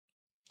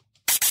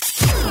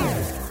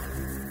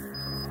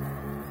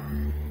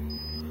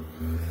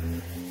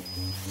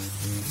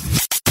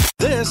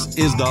This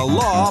is the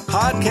Law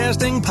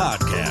Podcasting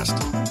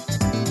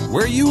Podcast,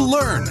 where you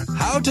learn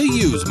how to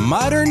use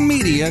modern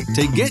media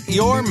to get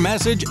your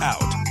message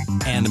out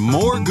and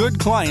more good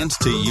clients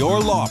to your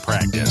law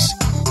practice.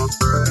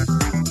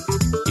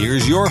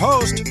 Here's your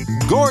host,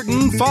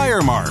 Gordon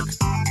Firemark.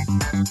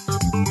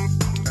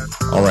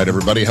 All right,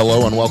 everybody.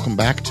 Hello, and welcome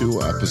back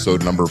to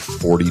episode number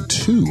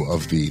 42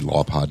 of the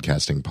Law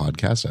Podcasting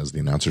Podcast. As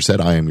the announcer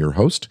said, I am your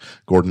host,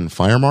 Gordon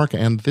Firemark,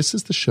 and this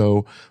is the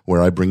show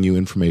where I bring you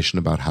information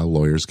about how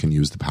lawyers can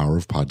use the power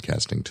of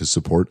podcasting to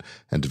support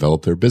and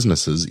develop their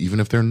businesses, even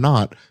if they're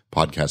not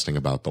podcasting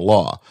about the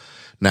law.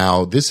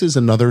 Now, this is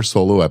another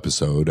solo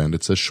episode, and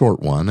it's a short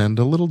one and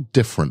a little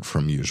different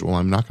from usual.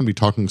 I'm not going to be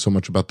talking so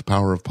much about the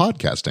power of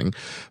podcasting,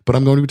 but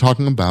I'm going to be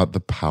talking about the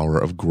power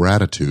of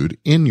gratitude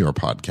in your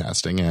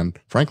podcasting and,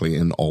 frankly,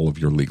 in all of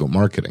your legal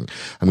marketing.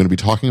 I'm going to be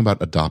talking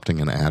about adopting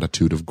an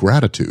attitude of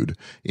gratitude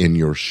in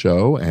your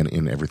show and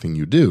in everything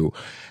you do,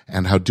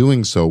 and how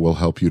doing so will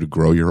help you to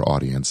grow your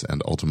audience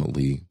and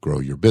ultimately grow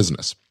your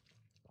business.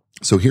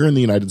 So here in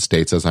the United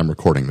States, as I'm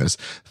recording this,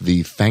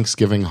 the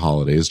Thanksgiving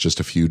holiday is just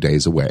a few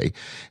days away,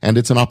 and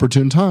it's an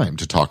opportune time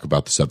to talk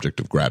about the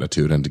subject of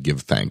gratitude and to give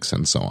thanks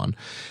and so on.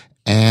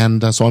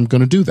 And so I'm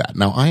going to do that.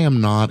 Now, I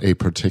am not a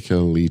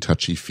particularly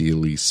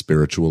touchy-feely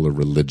spiritual or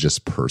religious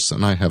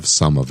person. I have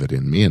some of it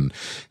in me,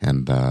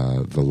 and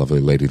the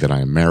lovely lady that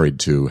I am married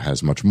to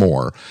has much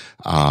more.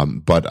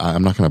 But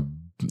I'm not going to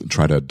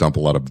try to dump a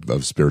lot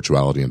of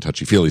spirituality and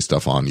touchy-feely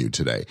stuff on you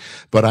today.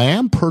 But I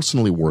am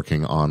personally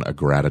working on a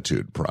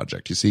gratitude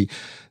project. You see,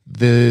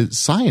 the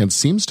science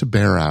seems to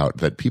bear out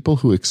that people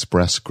who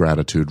express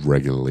gratitude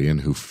regularly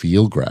and who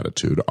feel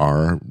gratitude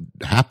are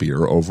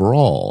happier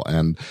overall.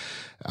 And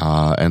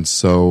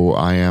so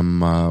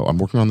I'm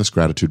working on this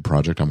gratitude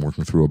project. I'm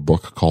working through a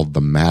book called The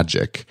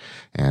Magic,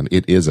 and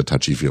it is a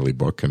touchy-feely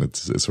book, and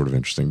it's sort of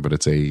interesting, but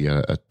it's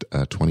a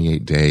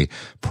 28-day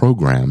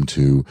program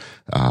to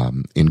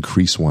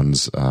increase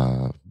one's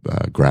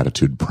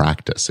gratitude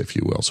practice, if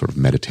you will, sort of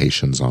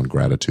meditations on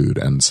gratitude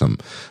and some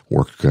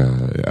work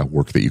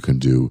that you can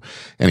do.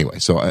 Anyway,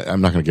 so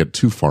I'm not going to get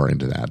too far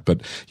into that,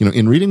 but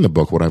in reading the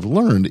book, what I've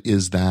learned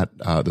is that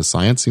the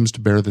science seems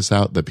to bear this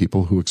out, that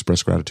people who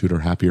express gratitude are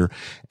happier,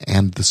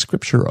 and the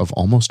scripture of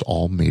almost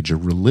all major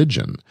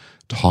religion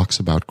talks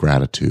about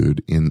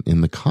gratitude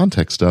in the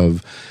context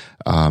of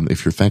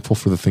if you're thankful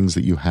for the things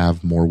that you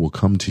have, more will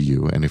come to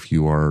you. And if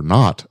you are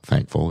not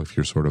thankful, if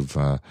you're sort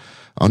of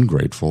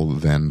ungrateful,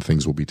 then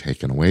things will be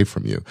taken away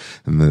from you.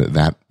 And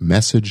that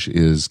message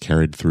is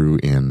carried through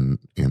in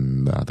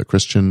the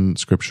Christian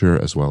scripture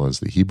as well as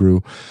the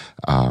Hebrew,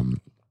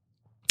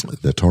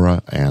 the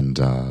Torah and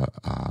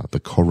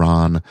the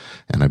Quran,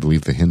 and I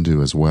believe the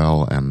Hindu as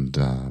well. And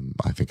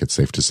I think it's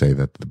safe to say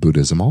that the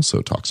Buddhism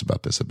also talks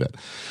about this a bit.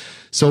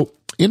 So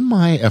in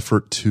my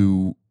effort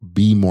to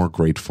be more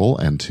grateful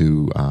and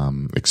to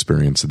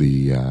experience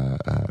the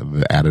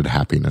added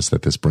happiness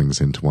that this brings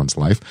into one's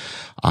life,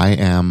 I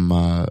am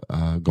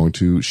going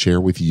to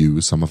share with you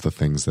some of the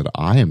things that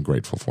I am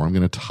grateful for. I'm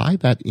going to tie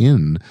that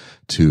in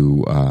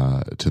to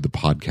the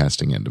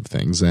podcasting end of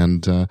things,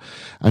 and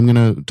I'm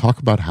going to talk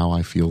about how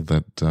I feel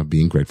that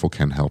being grateful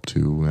can help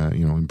to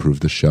improve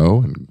the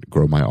show and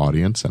grow my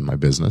audience and my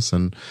business,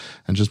 and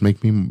just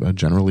make me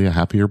generally a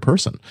happier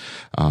person.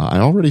 I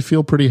already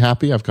feel pretty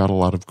happy. I've got a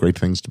lot of great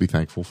things to be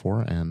thankful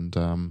for,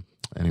 and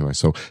anyway,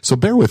 so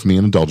bear with me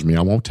and indulge me.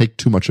 I won't take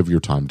too much of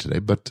your time today,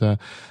 but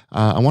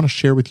I want to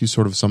share with you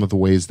sort of some of the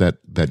ways that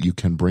you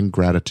can bring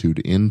gratitude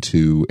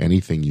into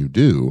anything you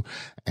do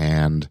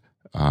and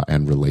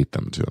relate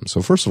them to them.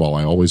 So first of all,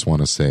 I always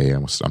want to say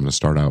I'm going to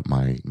start out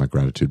my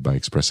gratitude by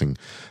expressing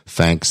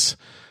thanks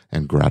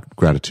and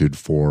gratitude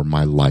for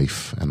my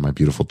life and my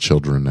beautiful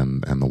children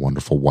and the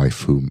wonderful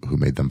wife who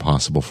made them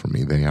possible for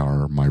me. They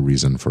are my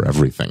reason for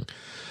everything.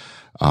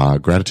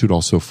 Gratitude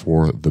also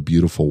for the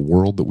beautiful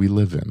world that we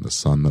live in, the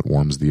sun that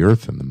warms the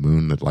earth and the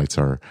moon that lights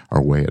our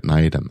way at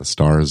night, and the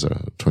stars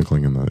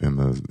twinkling in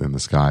the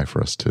sky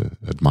for us to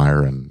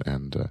admire.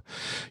 And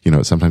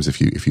sometimes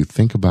if you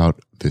think about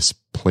this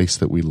place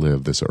that we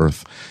live, this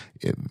earth,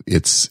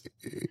 it's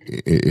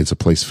a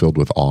place filled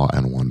with awe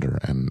and wonder,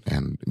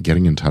 and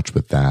getting in touch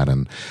with that.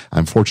 And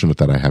I'm fortunate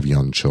that I have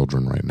young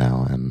children right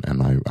now, and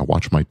I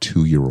watch my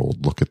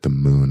 2-year-old look at the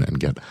moon and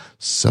get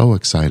so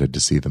excited to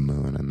see the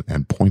moon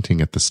and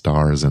pointing at the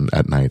stars and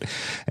at night,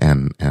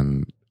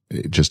 and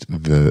just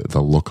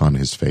the look on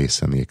his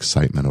face and the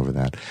excitement over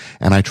that.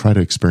 And I try to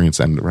experience,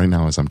 and right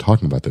now as I'm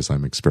talking about this,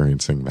 I'm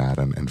experiencing that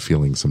and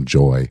feeling some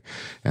joy.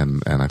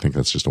 And I think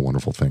that's just a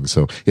wonderful thing.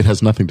 So it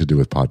has nothing to do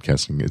with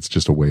podcasting. It's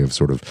just a way of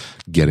sort of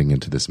getting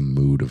into this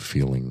mood of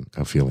feeling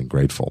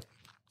grateful.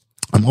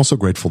 I'm also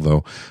grateful,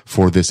 though,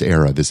 for this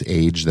era, this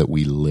age that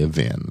we live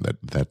in,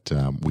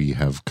 that we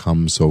have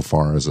come so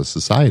far as a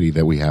society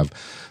that we have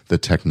the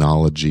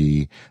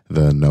technology,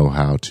 the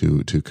know-how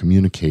to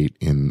communicate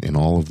in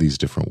all of these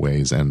different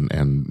ways,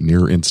 and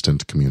near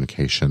instant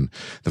communication.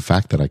 The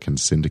fact that I can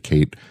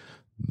syndicate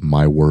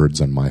my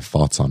words and my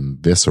thoughts on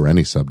this or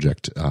any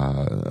subject,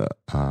 on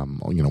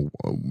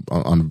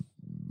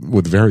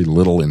with very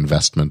little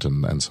investment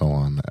and so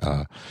on,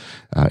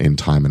 in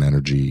time and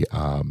energy,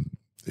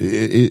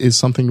 is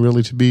something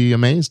really to be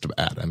amazed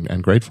at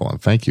and grateful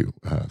and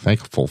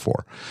thankful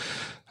for.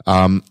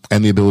 And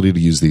the ability to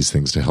use these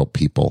things to help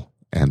people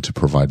and to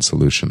provide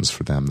solutions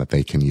for them that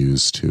they can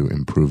use to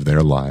improve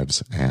their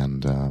lives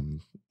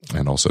and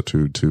also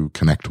to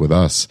connect with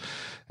us.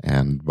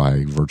 And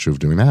by virtue of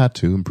doing that,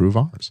 to improve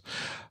ours.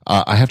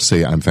 I have to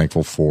say I'm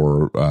thankful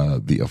for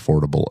the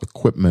affordable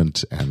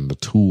equipment and the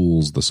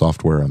tools, the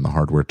software and the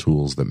hardware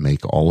tools that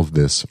make all of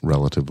this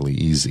relatively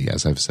easy.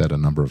 As I've said a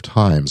number of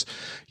times,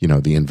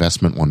 the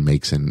investment one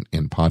makes in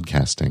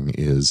podcasting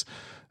is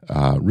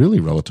really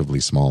relatively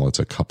small. It's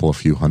a couple of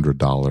few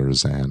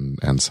 $100s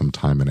and some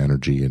time and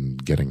energy in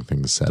getting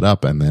things set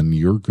up, and then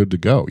you're good to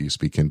go. You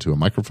speak into a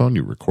microphone,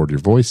 you record your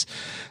voice,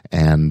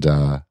 and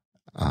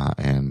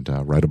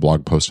write a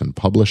blog post and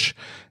publish,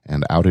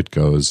 and out it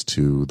goes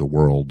to the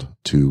world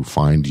to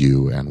find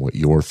you and what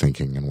you're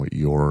thinking and what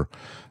your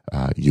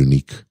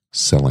unique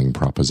selling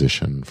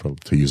proposition,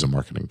 to use a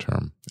marketing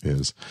term,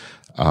 is.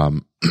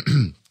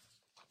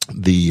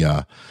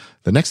 The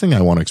next thing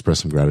I want to express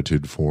some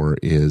gratitude for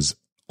is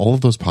all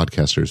of those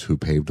podcasters who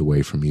paved the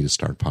way for me to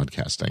start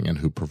podcasting and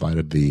who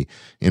provided the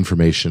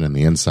information and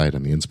the insight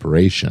and the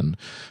inspiration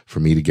for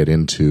me to get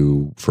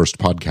into first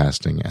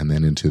podcasting and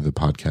then into the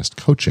podcast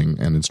coaching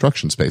and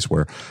instruction space,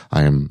 where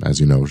I am, as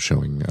you know,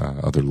 showing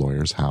other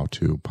lawyers how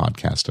to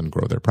podcast and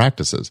grow their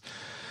practices.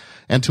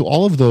 And to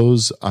all of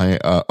those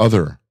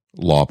other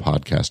law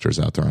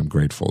podcasters out there, I'm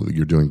grateful.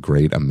 You're doing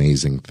great,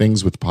 amazing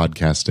things with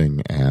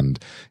podcasting and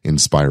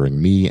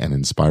inspiring me and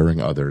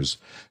inspiring others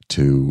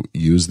to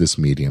use this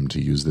medium,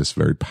 to use this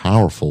very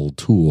powerful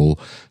tool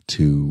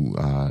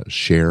to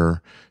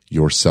share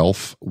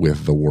yourself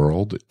with the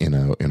world in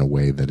a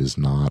way that is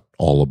not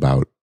all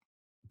about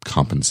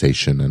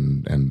compensation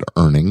and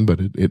earning,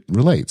 but it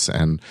relates.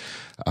 And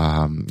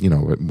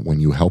when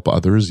you help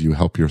others, you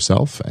help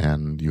yourself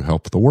and you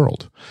help the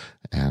world.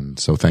 And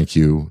so thank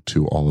you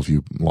to all of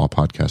you law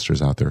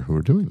podcasters out there who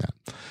are doing that.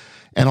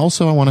 And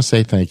also I want to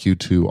say thank you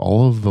to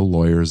all of the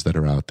lawyers that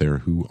are out there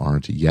who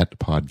aren't yet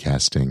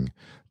podcasting,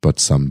 but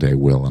someday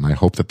will. And I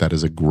hope that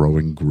is a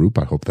growing group.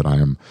 I hope that I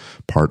am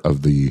part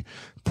of the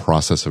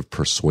process of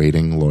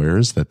persuading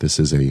lawyers that this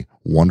is a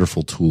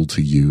wonderful tool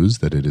to use,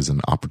 that it is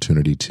an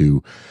opportunity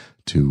to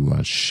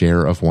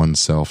share of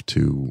oneself,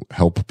 to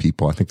help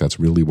people. I think that's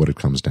really what it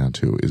comes down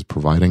to, is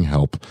providing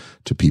help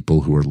to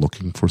people who are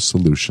looking for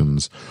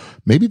solutions.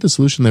 Maybe the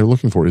solution they're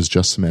looking for is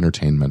just some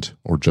entertainment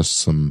or just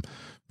some,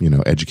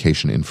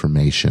 education,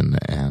 information,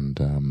 and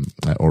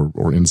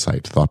or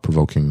insight,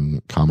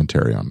 thought-provoking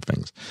commentary on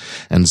things.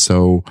 And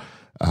so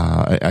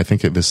I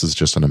think this is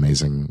just an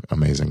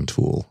amazing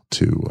tool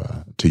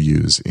to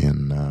use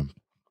in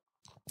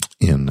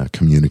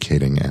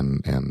communicating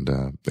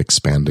and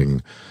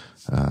expanding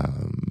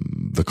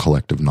the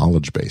collective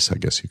knowledge base, I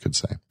guess you could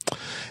say.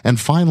 And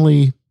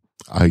finally,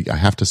 I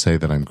have to say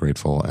that I'm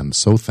grateful and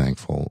so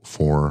thankful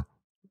for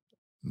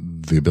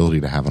the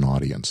ability to have an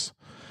audience.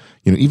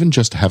 Even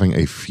just having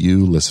a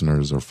few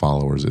listeners or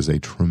followers is a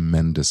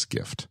tremendous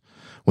gift.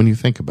 When you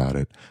think about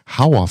it,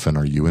 how often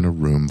are you in a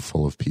room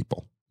full of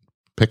people?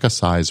 Pick a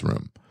size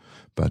room.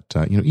 But,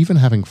 even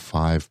having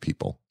 5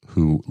 people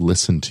who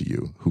listen to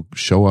you, who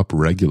show up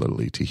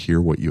regularly to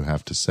hear what you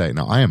have to say.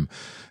 Now, I am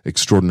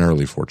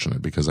extraordinarily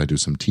fortunate because I do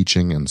some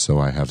teaching, and so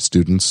I have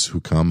students who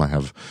come. I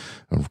have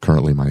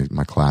currently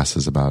my class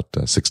is about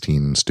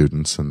 16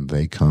 students, and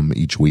they come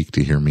each week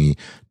to hear me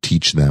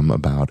teach them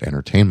about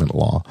entertainment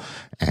law.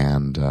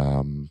 And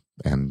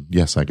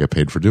yes, I get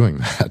paid for doing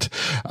that.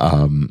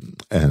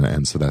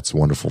 And so that's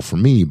wonderful for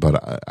me,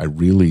 but I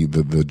really,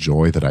 the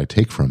joy that I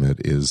take from it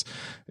is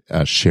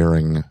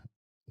sharing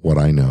what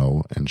I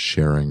know and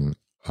sharing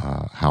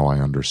how I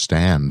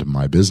understand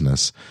my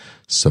business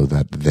so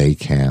that they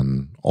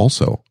can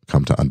also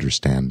come to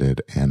understand it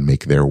and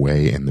make their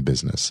way in the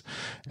business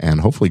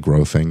and hopefully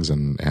grow things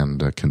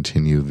and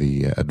continue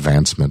the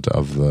advancement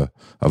of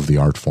the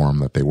art form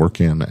that they work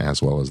in,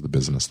 as well as the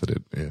business that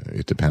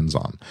it depends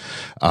on.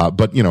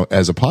 But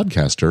as a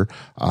podcaster,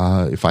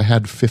 if I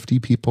had 50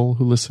 people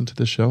who listen to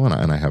the show,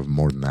 and I have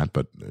more than that,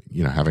 but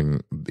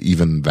having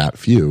even that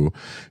few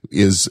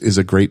is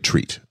a great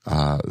treat.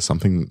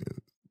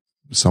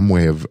 Some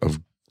way of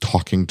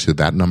talking to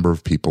that number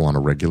of people on a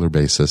regular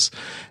basis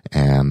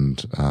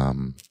and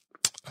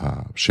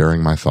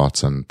sharing my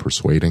thoughts and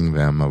persuading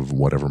them of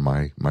whatever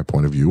my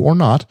point of view, or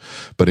not,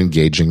 but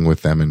engaging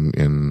with them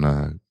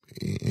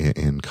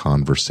in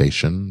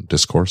conversation,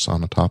 discourse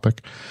on a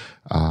topic.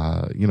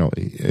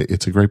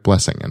 It's a great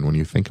blessing. And when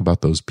you think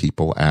about those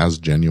people as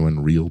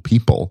genuine, real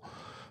people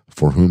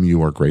for whom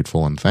you are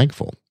grateful and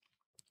thankful,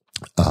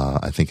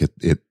 I think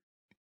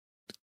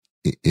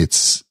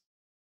it's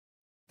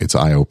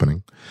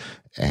eye-opening.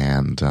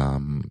 And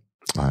I'm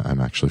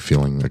actually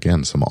feeling,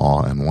 again, some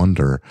awe and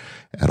wonder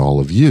at all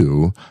of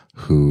you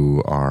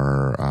who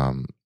are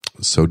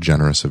so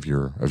generous of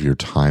your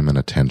time and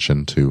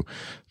attention to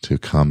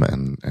come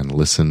and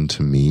listen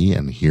to me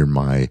and hear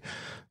my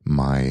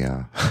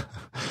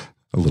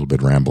a little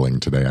bit rambling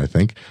today, I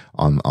think,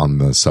 on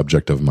the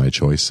subject of my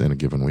choice in a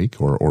given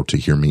week, or to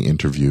hear me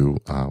interview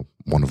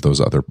one of those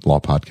other law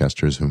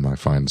podcasters whom I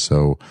find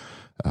so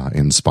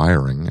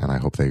inspiring, and I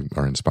hope they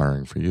are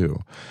inspiring for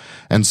you.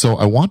 And so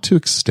I want to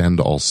extend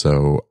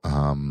also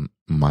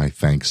my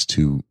thanks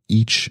to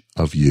each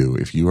of you.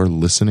 If you are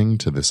listening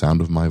to the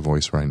sound of my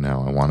voice right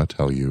now, I want to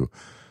tell you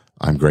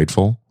I'm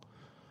grateful.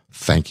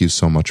 Thank you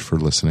so much for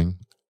listening.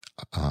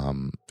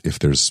 If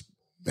there's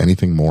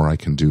anything more I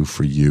can do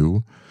for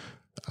you,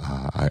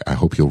 I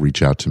hope you'll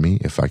reach out to me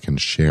if I can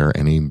share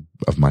any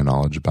of my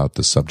knowledge about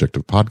the subject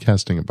of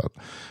podcasting, about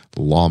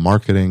law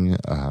marketing.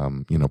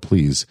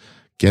 Please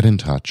get in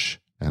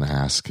touch and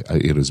ask.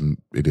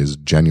 It is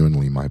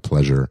genuinely my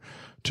pleasure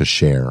to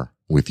share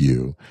with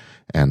you.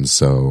 And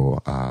so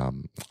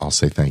I'll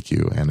say thank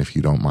you. And if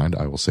you don't mind,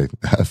 I will say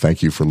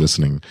thank you for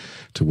listening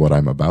to what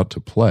I'm about to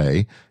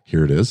play.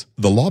 Here it is.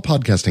 The Law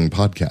Podcasting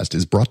Podcast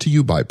is brought to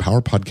you by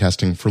Power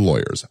Podcasting for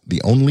Lawyers,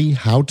 the only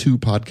how-to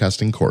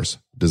podcasting course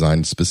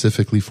designed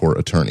specifically for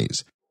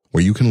attorneys,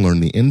 where you can learn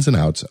the ins and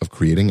outs of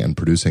creating and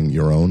producing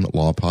your own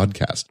law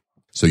podcast,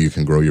 so you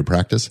can grow your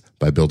practice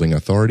by building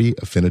authority,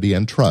 affinity,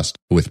 and trust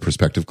with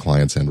prospective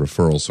clients and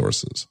referral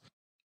sources.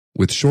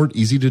 With short,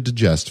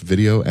 easy-to-digest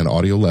video and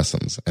audio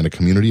lessons and a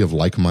community of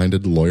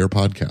like-minded lawyer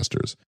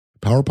podcasters,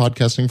 Power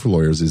Podcasting for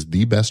Lawyers is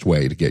the best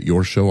way to get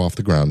your show off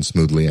the ground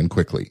smoothly and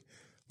quickly.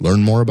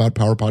 Learn more about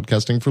Power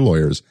Podcasting for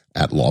Lawyers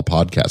at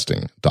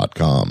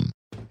lawpodcasting.com.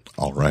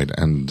 All right,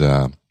 and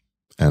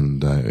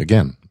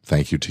again,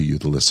 thank you to you,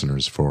 the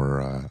listeners,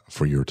 for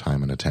your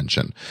time and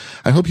attention.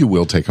 I hope you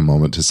will take a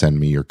moment to send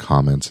me your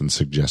comments and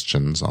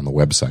suggestions on the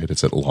website.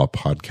 It's at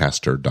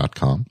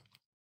lawpodcaster.com.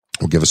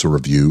 Or give us a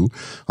review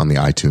on the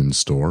iTunes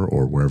store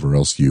or wherever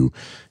else you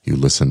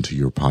listen to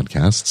your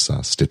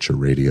podcasts, Stitcher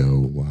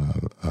Radio.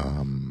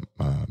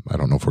 I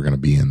don't know if we're going to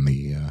be in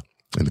the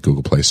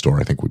Google Play Store.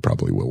 I think we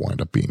probably will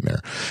wind up being there.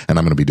 And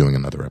I'm going to be doing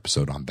another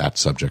episode on that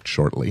subject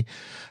shortly.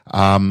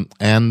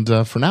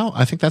 For now,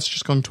 I think that's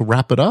just going to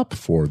wrap it up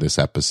for this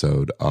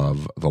episode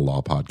of the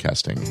Law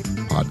Podcasting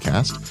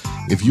Podcast.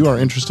 If you are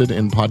interested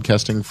in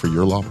podcasting for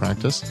your law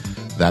practice,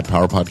 that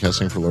Power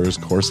Podcasting for Lawyers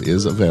course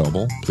is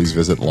available. Please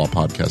visit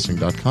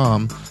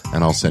lawpodcasting.com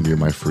and I'll send you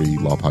my free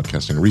law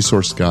podcasting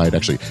resource guide.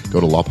 Actually, go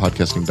to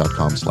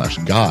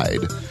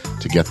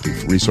lawpodcasting.com/guide to get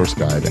the resource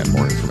guide and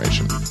more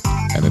information.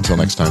 And until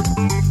next time,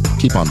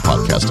 keep on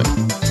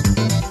podcasting.